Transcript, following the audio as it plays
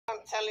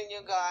I'm telling you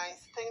guys,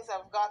 things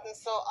have gotten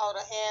so out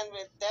of hand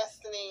with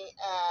Destiny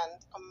and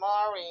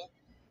Amari.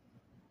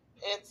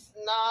 It's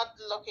not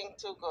looking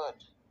too good.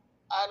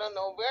 I don't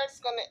know where it's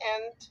going to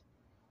end,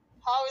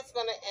 how it's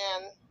going to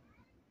end,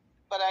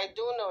 but I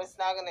do know it's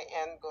not going to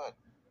end good.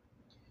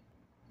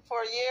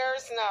 For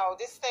years now,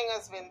 this thing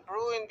has been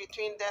brewing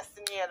between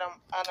Destiny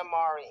and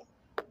Amari.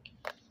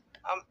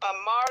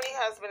 Amari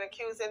has been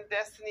accusing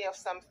Destiny of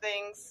some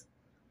things,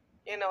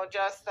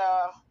 just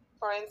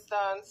for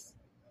instance,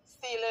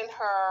 stealing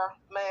her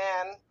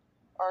man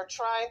or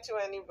trying to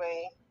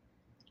anyway,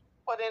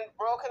 putting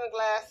broken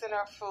glass in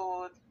her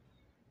food,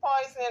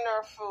 poisoning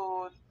her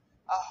food,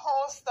 a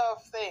host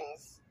of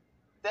things.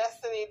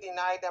 Destiny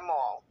denied them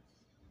all.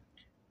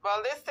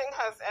 Well, this thing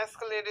has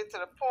escalated to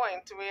the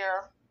point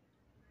where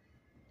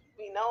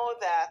we know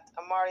that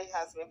Amari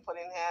has been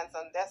putting hands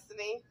on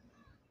Destiny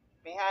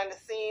behind the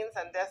scenes,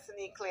 and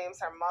Destiny claims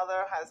her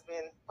mother has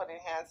been putting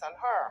hands on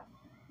her.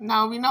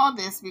 Now, we know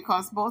this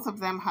because both of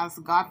them has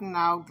gotten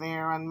out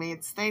there and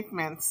made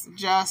statements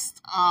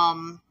just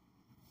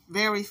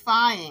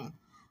verifying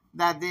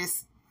that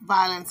this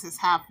violence is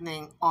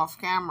happening off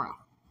camera.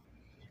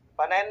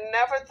 But I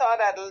never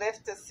thought I'd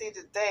live to see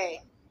the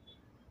day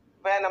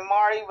when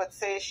Amari would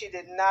say she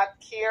did not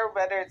care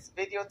whether it's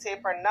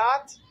videotape or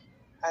not,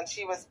 and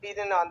she was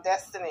beating on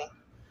Destiny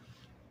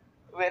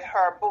with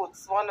her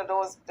boots, one of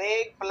those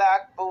big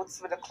black boots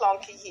with the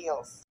clunky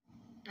heels.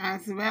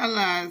 As well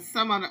as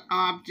some other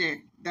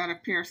object that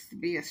appears to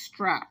be a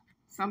strap,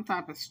 some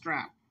type of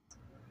strap.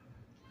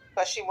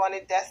 But she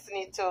wanted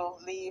Destiny to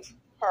leave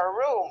her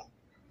room.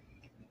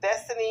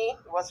 Destiny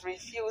was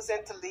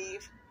refusing to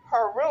leave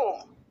her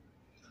room.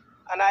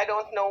 And I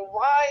don't know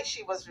why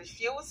she was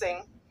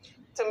refusing.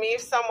 To me,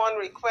 if someone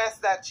requests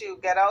that you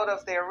get out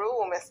of their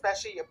room,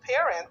 especially your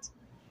parent,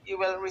 you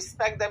will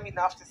respect them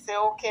enough to say,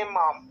 okay,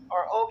 mom,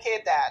 or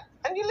okay, dad,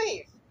 and you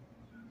leave.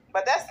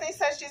 But Destiny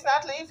says she's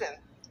not leaving.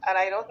 And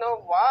I don't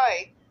know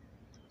why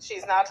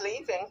she's not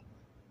leaving.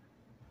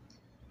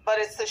 But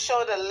it's to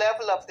show the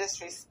level of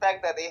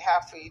disrespect that they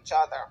have for each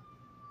other.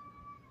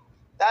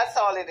 That's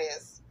all it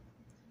is.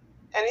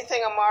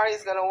 Anything Amari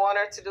is going to want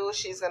her to do,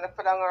 she's going to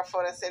put on her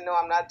phone and say, no,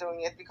 I'm not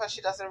doing it, because she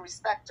doesn't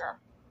respect her.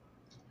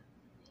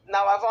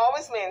 Now, I've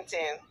always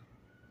maintained,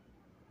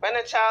 when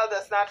a child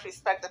does not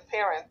respect the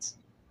parent,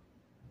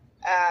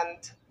 and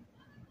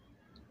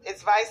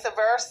it's vice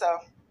versa,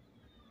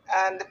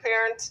 and the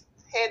parent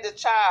hates the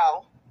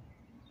child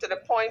to the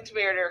point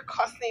where they're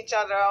cussing each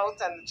other out,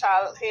 and the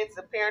child hates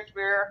the parent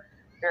where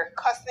they're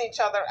cussing each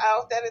other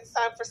out, then it's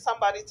time for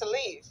somebody to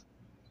leave.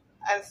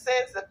 And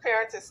since the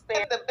parent is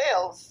paying the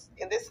bills,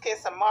 in this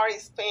case, Amari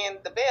is paying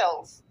the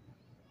bills,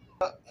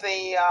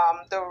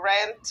 the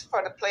rent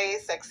for the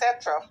place,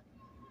 etc.,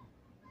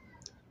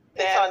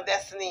 it's on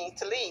Destiny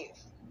to leave.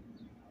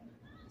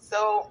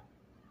 So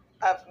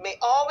I've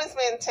always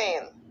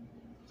maintained,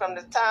 from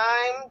the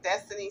time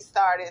Destiny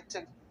started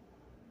to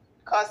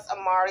cuss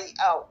Amari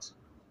out,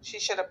 she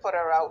should have put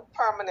her out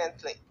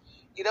permanently.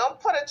 You don't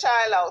put a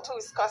child out who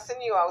is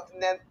cussing you out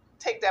and then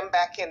take them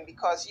back in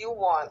because you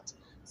want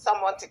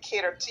someone to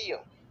cater to you.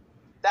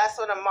 That's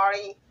what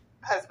Amari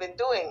has been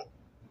doing.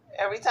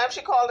 Every time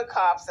she called the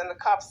cops and the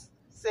cops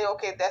say,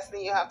 okay,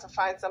 Destiny, you have to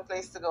find some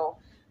place to go,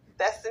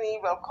 Destiny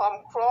will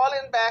come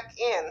crawling back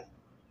in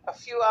a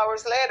few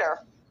hours later.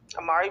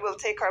 Amari will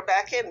take her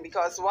back in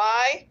because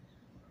why?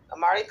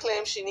 Amari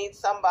claims she needs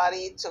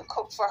somebody to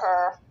cook for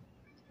her,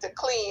 to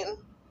clean,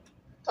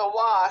 to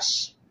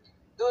wash,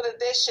 do the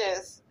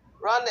dishes,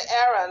 run the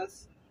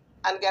errands,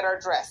 and get her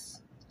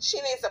dressed. She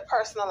needs a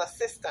personal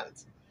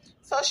assistant.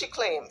 So she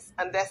claims,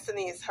 and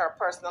Destiny is her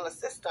personal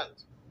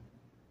assistant.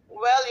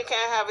 Well, you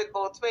can't have it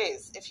both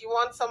ways. If you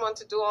want someone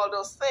to do all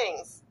those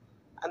things,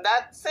 and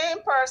that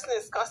same person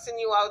is cussing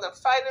you out and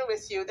fighting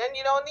with you, then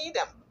you don't need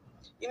them.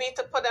 You need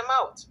to put them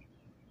out.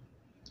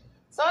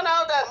 So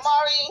now that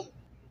Amari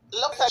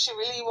looks like she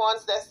really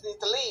wants Destiny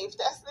to leave,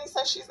 Destiny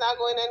says she's not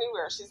going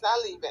anywhere. She's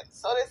not leaving.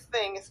 So this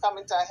thing is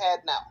coming to a head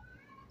now.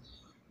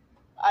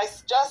 I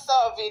just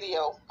saw a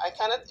video. I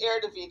cannot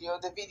air the video.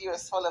 The video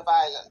is full of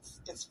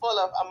violence. It's full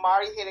of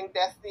Amari hitting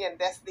Destiny and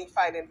Destiny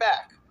fighting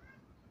back.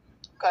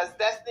 Because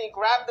Destiny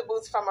grabbed the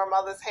boots from her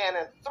mother's hand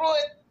and threw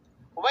it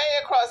way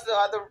across the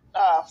other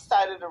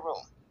side of the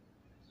room.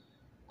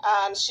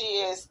 And she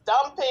is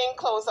dumping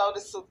clothes out of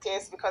the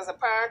suitcase because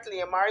apparently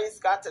Amari's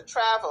got to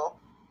travel.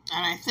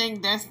 And I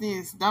think Destiny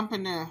is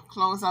dumping the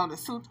clothes out of the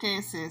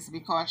suitcases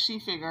because she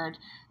figured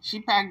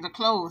she packed the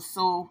clothes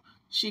so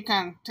she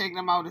can take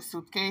them out of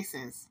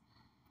suitcases.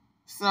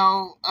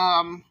 So,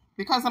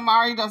 because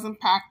Amari doesn't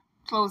pack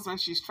clothes when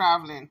she's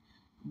traveling,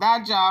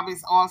 that job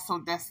is also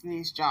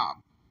Destiny's job.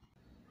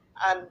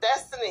 And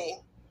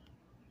Destiny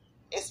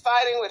is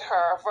fighting with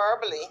her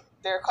verbally.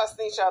 They're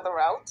cussing each other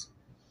out.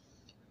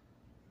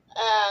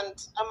 And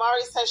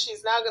Amari says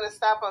she's not going to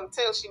stop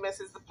until she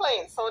misses the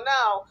plane. So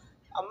now,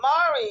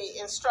 Amari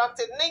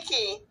instructed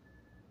Nikki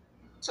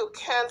to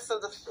cancel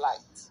the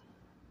flight.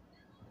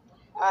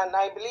 And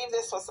I believe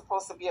this was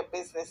supposed to be a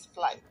business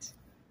flight.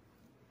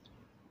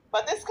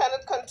 But this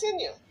cannot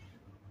continue.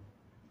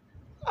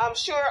 I'm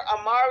sure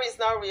Amari's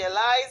now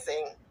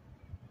realizing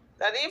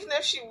that even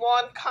if she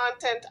wants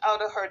content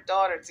out of her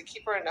daughter to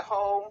keep her in the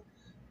home,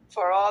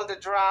 for all the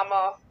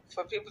drama,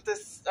 for people to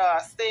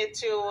stay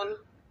tuned,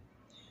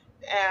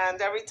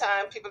 and every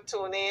time people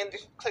tune in,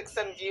 clicks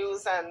and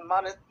views and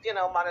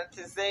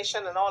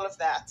monetization and all of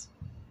that,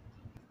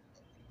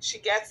 she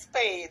gets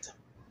paid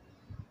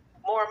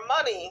more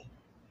money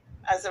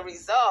as a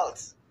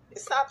result.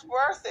 It's not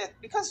worth it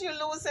because you're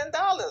losing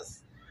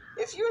dollars.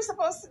 If you're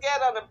supposed to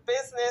get on a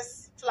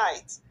business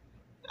flight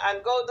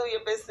and go do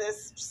your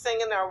business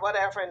singing or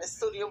whatever in the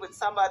studio with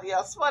somebody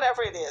else,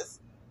 whatever it is,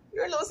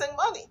 you're losing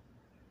money.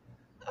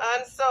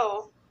 And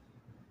so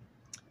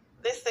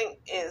this thing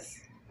is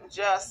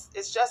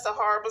it's just a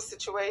horrible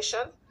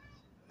situation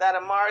that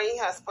Amari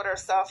has put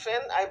herself in.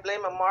 I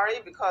blame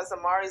Amari because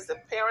Amari is the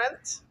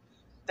parent,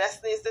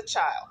 Destiny is the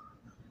child.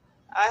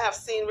 I have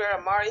seen where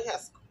Amari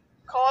has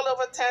called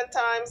over 10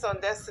 times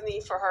on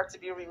Destiny for her to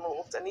be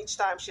removed, and each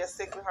time she has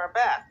taken her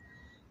back.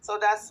 So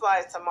that's why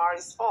it's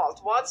Amari's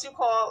fault. Once you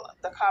call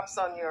the cops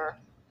on your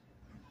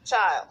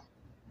child,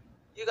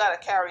 you got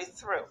to carry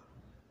through.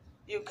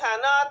 You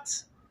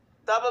cannot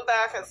double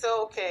back and say,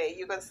 okay,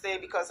 you can stay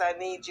because I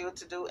need you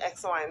to do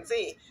X, Y, and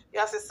Z. You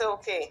have to say,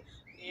 okay,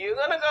 you're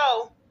going to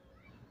go.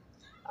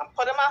 I'm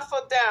putting my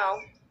foot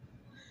down.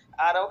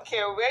 I don't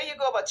care where you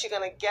go, but you're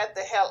going to get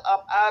the hell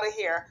up out of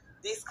here.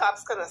 These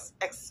cops going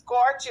to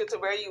escort you to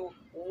where you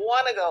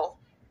want to go.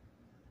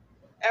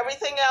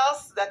 Everything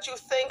else that you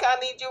think I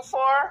need you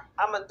for,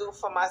 I'm going to do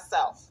for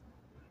myself.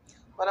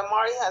 But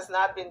Amari has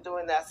not been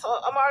doing that. So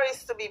Amari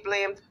is to be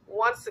blamed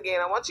once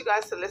again. I want you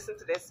guys to listen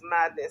to this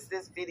madness,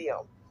 this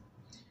video.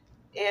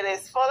 It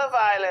is full of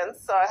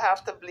violence, so I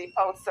have to bleep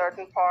out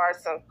certain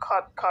parts and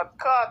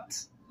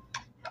cut.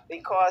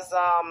 Because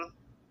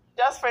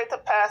just for it to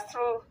pass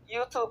through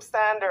YouTube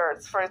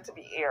standards for it to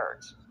be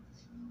aired.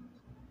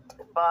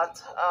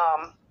 But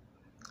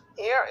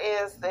here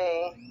is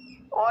the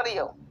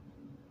audio.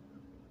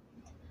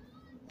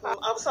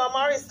 So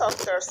Amari's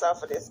talking to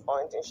herself at this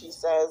point, and she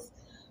says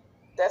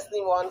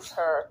Destiny wants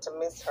her to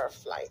miss her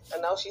flight.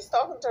 And now she's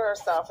talking to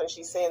herself, and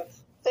she's saying,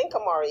 think,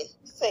 Amari,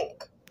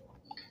 think.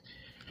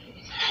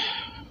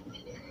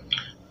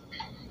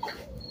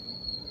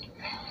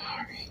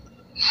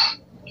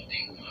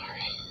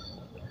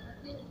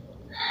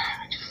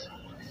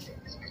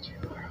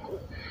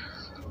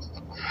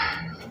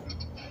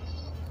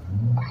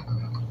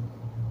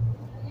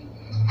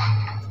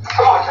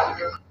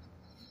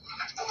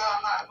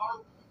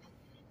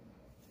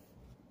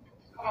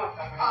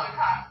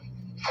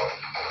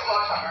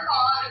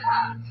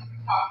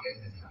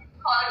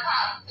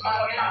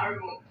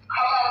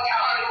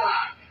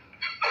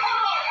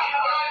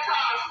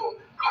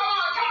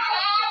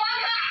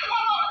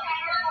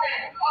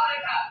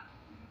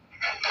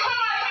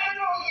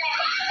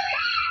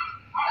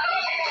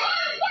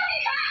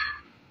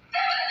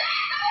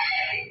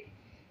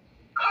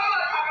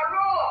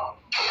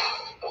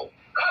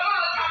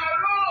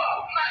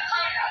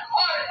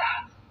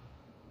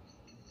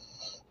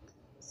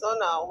 So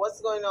now,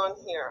 what's going on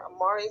here?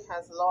 Amari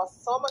has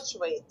lost so much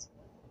weight.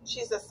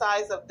 She's the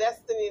size of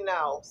Destiny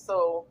now.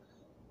 So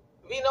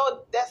we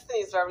know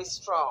Destiny is very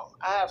strong.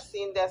 I have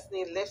seen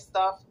Destiny lift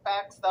stuff,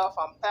 pack stuff,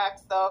 unpack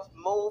stuff,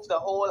 move the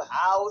whole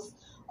house,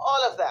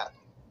 all of that.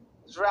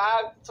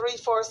 Drag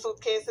 3-4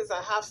 suitcases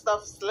and have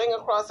stuff sling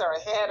across her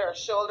head, her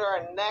shoulder,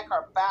 her neck,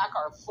 her back,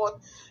 her foot.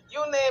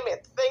 You name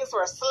it. Things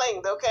were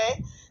slinged,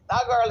 okay?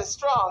 That girl is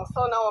strong.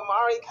 So now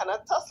Amari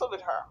cannot tussle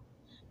with her.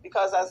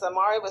 Because as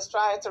Amari was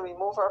trying to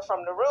remove her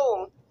from the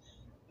room,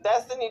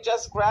 Destiny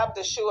just grabbed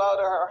the shoe out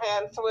of her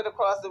hand, threw it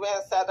across the way,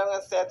 and sat down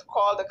and said,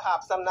 call the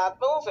cops, I'm not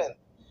moving.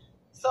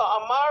 So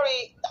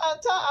Amari,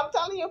 I'm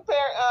telling you,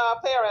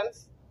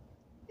 parents,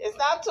 it's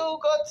not too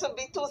good to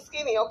be too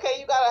skinny, okay?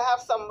 You got to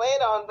have some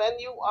weight on when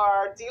you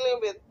are dealing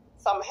with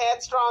some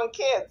headstrong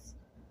kids.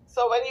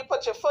 So when you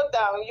put your foot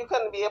down, you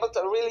can be able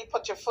to really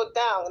put your foot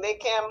down. They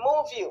can't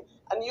move you,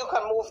 and you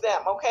can move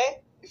them,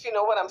 okay? If you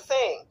know what I'm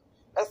saying.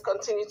 Let's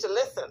continue to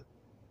listen.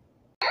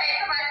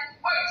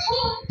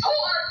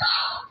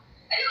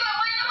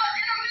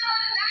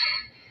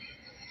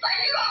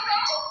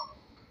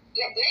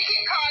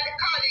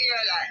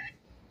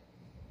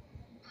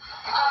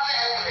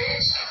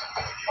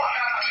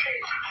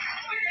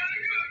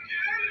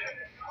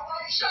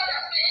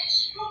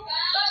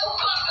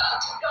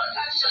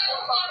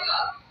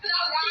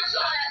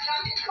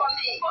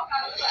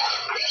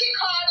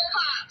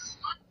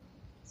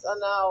 So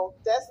now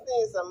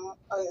Destiny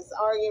is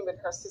arguing with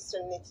her sister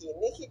Nikki.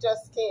 Nikki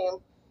just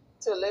came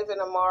to live in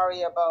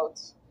Amari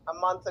about a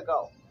month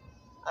ago.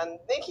 And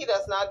Nikki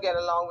does not get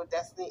along with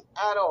Destiny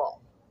at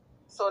all.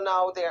 So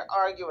now they're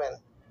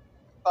arguing.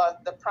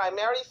 But the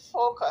primary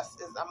focus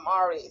is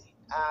Amari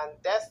and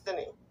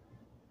Destiny.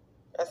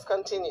 Let's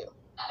continue.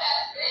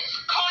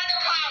 Call the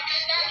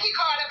cops. Nikki,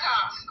 call the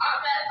cops.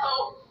 I'm at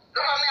home.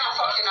 Look at me, I'm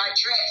fucking my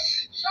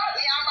dress.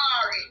 Me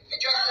Amari. You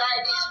dress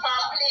like this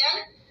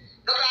pamphlet.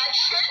 Look like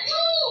shit.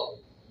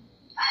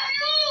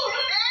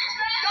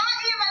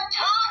 Don't even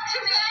talk to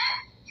me.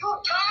 You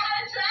talk.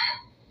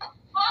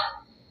 What?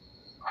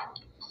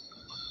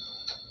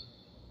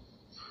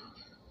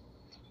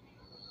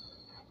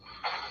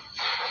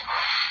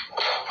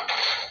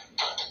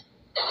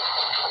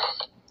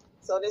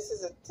 this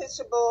is a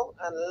teachable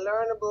and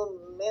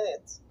learnable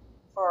minute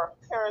for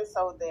parents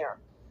out there.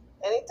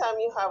 Anytime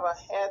you have a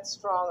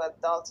headstrong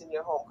adult in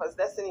your home, because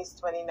Destiny is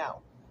 20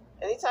 now,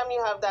 anytime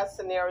you have that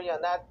scenario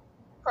and that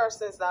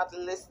person is not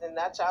listening,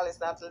 that child is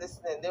not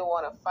listening, they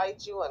want to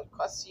fight you and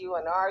cuss you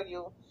and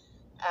argue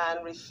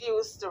and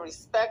refuse to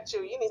respect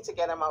you, you need to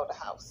get them out of the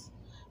house.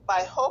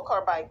 By hook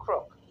or by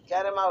crook,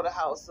 get them out of the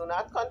house. Do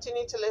not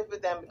continue to live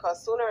with them,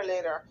 because sooner or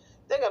later,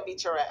 they're going to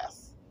beat your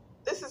ass.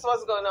 This is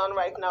what's going on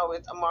right now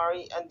with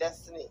Amari and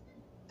Destiny.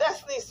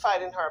 Destiny is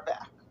fighting her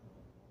back.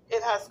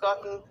 It has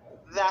gotten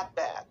that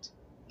bad.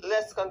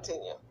 Let's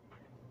continue.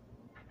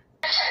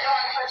 Don't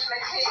touch my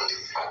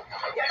things.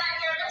 You're not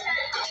here to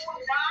tell you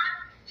not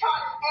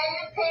touch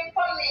anything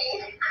for me.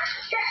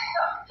 Get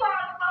the fuck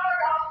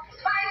out of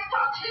my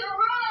fucking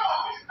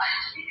room.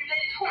 You did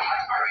it too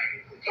much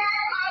already. Get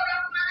out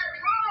of my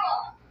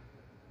room.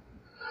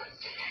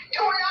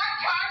 Do not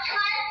touch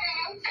my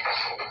things.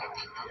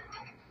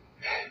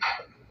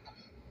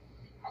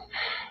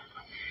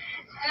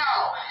 No.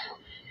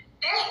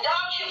 This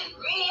dog is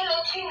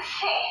really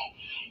insane.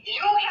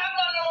 You can't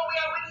go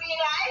nowhere with me,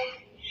 right?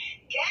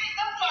 Get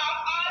the fuck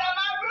out of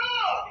my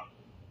room!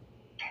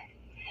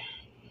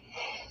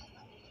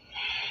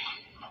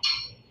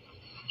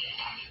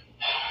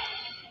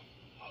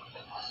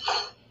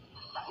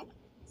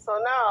 So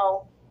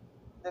now,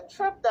 the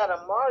trip that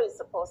Amari is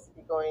supposed to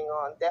be going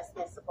on,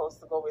 Destiny's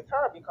supposed to go with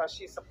her because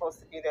she's supposed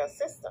to be the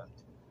assistant.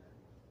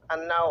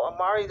 And now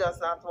Amari does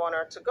not want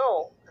her to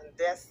go. And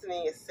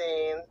Destiny is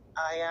saying,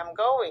 I am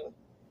going.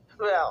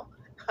 Well,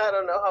 I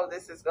don't know how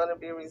this is going to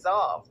be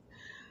resolved.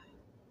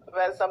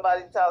 When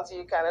somebody tells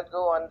you cannot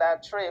go on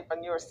that trip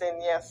and you're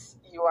saying, yes,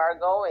 you are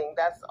going,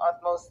 that's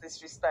utmost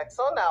disrespect.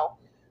 So now,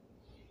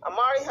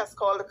 Amari has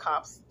called the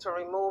cops to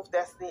remove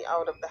Destiny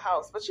out of the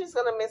house, but she's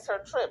going to miss her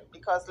trip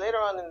because later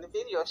on in the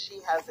video,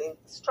 she has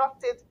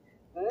instructed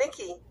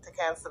Nikki to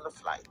cancel the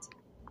flight.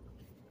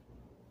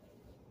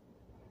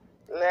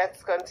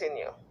 Let's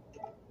continue.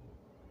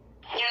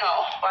 You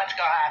know what's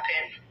going to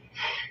happen.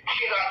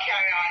 She's going to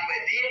carry on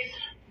with this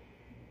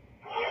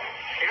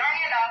long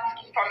enough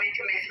for me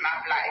to miss my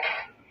flight.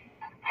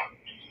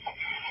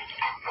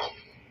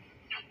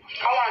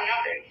 I want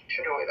nothing to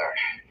do with her.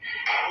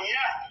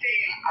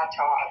 Nothing at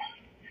all.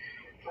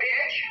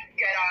 Bitch,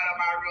 get out of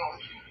my room.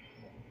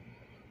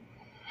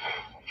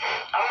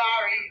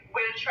 Amari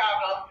will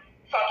travel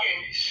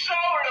fucking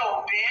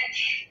solo,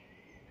 bitch.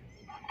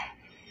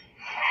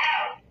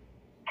 Ow.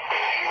 Get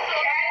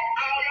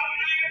out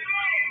of my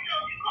room.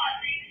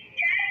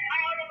 Get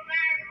out of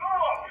my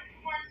room.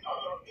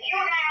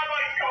 You're not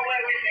going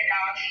somewhere with me,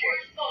 dog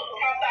shit.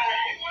 Come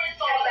back.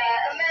 Come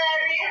back.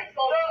 Amari.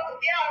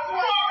 Yeah,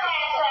 walk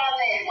off from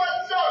me.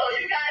 What's solo?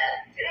 You got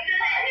it.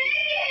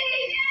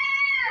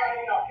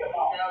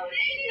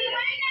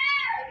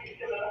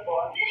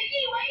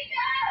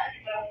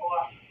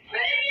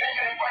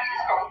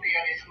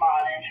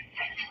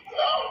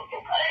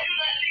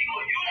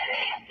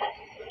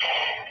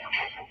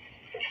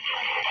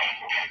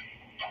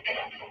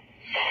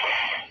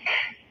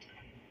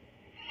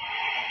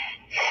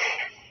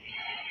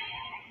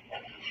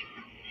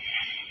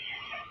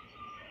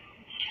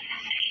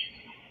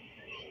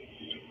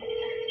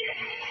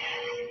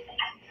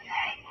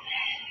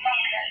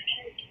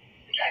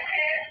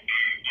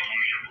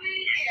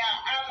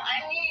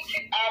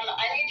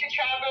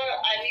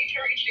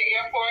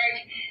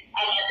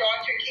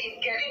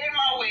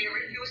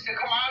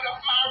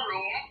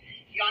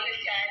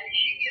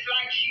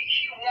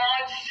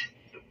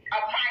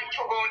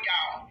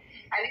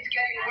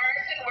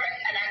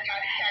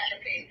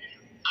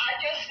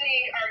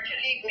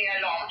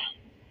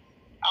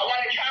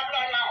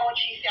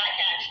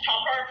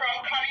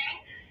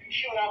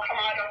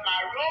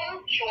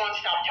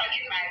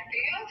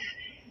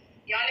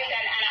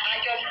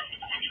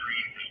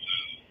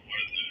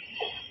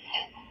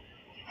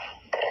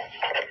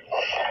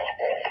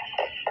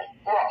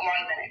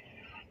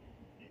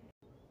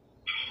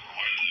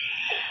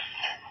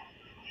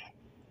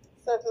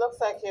 So it looks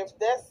like if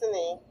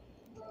Destiny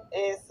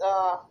is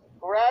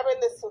grabbing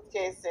the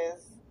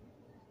suitcases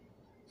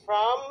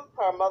from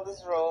her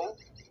mother's room,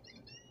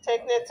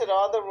 taking it to the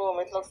other room,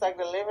 it looks like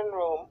the living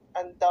room,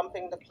 and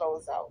dumping the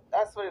clothes out.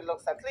 That's what it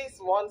looks like. At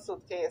least one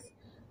suitcase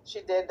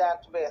she did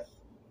that with.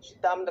 She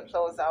dumped the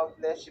clothes out,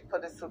 then she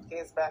put the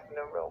suitcase back in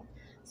the room.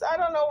 So I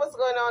don't know what's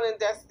going on in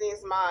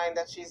Destiny's mind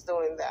that she's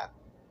doing that.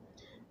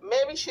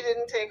 Maybe she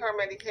didn't take her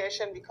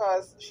medication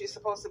because she's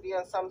supposed to be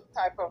on some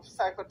type of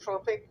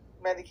psychotropic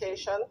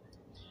medication.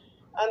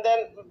 And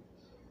then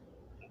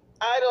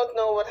I don't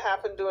know what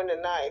happened during the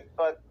night,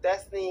 but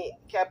Destiny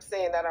kept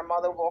saying that her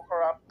mother woke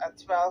her up at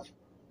 12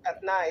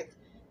 at night.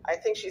 I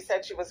think she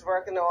said she was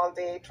working all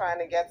day trying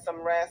to get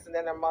some rest, and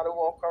then her mother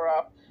woke her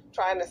up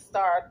trying to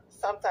start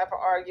some type of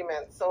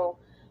argument. So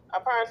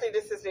apparently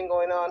this has been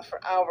going on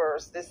for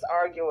hours, this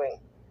arguing.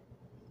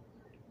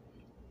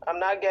 I'm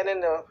not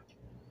getting the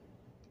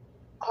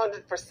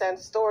 100%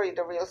 story,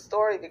 the real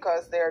story,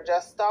 because they're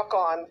just stuck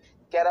on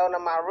get out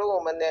of my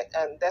room,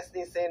 and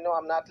Destiny's saying, no,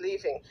 I'm not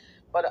leaving.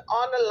 But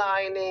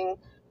underlining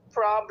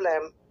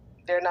problem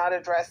they're not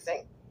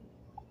addressing.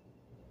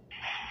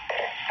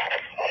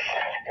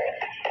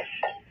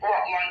 What,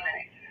 1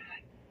 minute?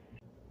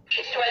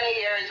 She's 20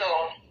 years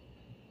old.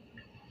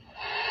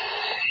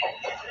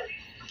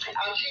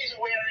 She's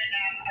wearing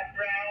a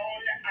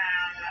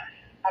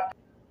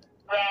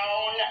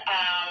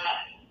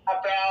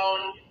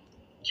brown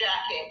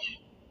jacket,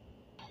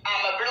 a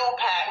blue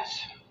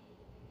pants.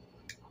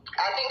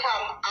 I think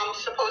I'm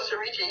supposed to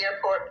reach the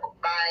airport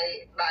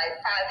by 5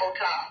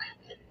 o'clock.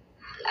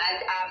 And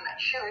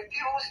she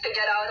refused to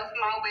get out of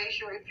my way.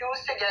 She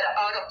refused to get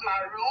out of my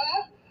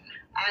room.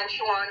 And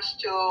she wants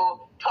to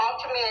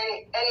talk to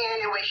me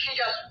any way. She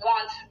just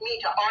wants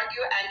me to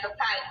argue and to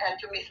fight and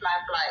to miss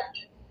my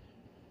flight.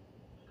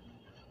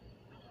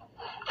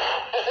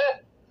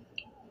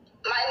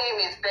 My name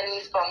is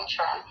Benny's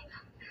Bongchon.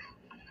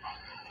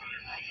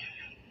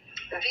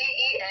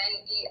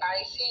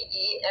 VENEICE,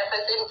 F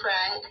as in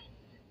Frank,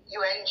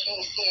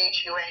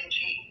 UNGCHUNG.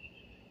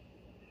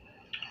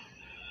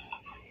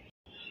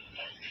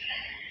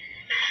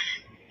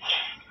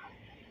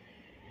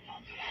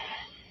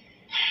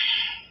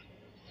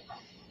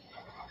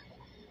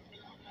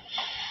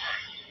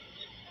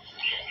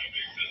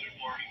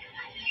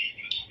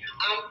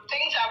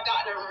 Things have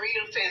gotten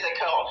real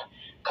physical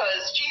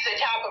because she's the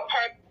type of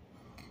person.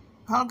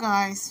 Well,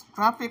 guys,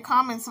 drop your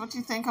comments what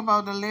you think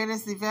about the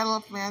latest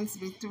developments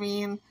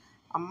between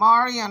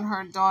Amari and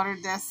her daughter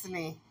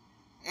Destiny.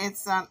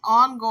 It's an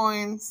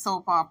ongoing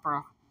soap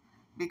opera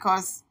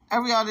because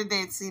every other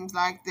day it seems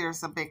like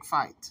there's a big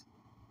fight.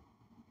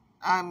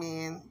 I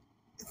mean,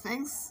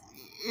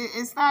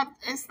 it's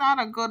not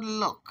a good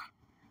look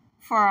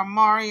for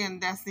Amari and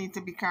Destiny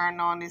to be carrying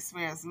on this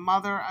way as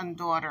mother and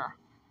daughter.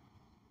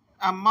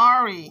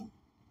 Amari,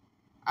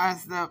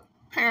 as the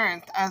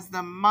parent, as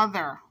the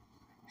mother,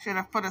 should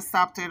have put a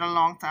stop to it a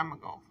long time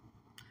ago.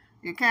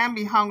 You can't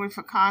be hungry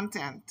for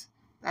content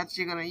that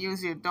you're going to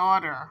use your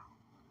daughter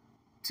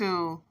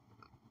to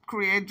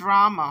create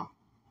drama,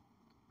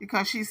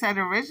 because she said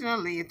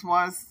originally it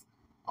was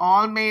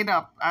all made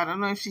up. I don't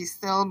know if she's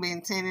still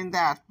maintaining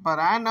that, but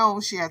I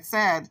know she had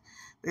said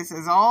this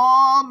is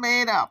all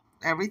made up.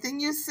 Everything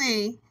you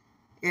see,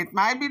 it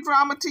might be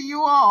drama to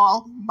you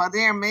all, but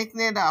they're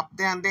making it up.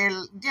 Then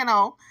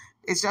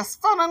it's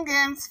just fun and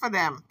games for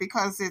them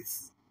because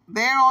it's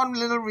their own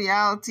little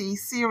reality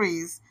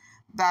series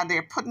that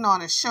they're putting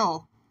on a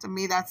show. To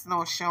me, that's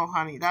no show,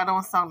 honey. That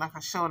don't sound like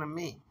a show to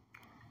me.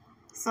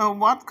 So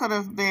what could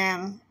have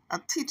been a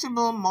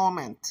teachable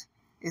moment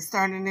is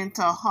turning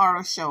into a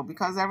horror show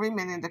because every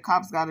minute the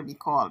cops got to be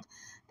called.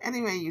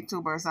 Anyway,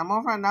 YouTubers, I'm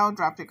over now.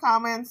 Drop your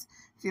comments.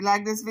 If you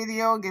like this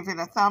video, give it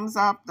a thumbs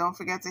up. Don't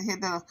forget to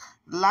hit the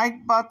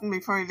like button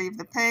before you leave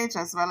the page,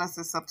 as well as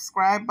the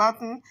subscribe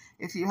button.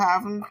 If you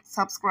haven't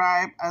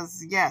subscribed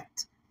as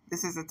yet,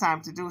 this is the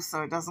time to do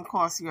so. It doesn't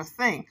cost you a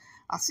thing.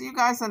 I'll see you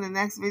guys on the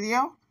next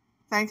video.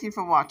 Thank you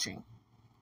for watching.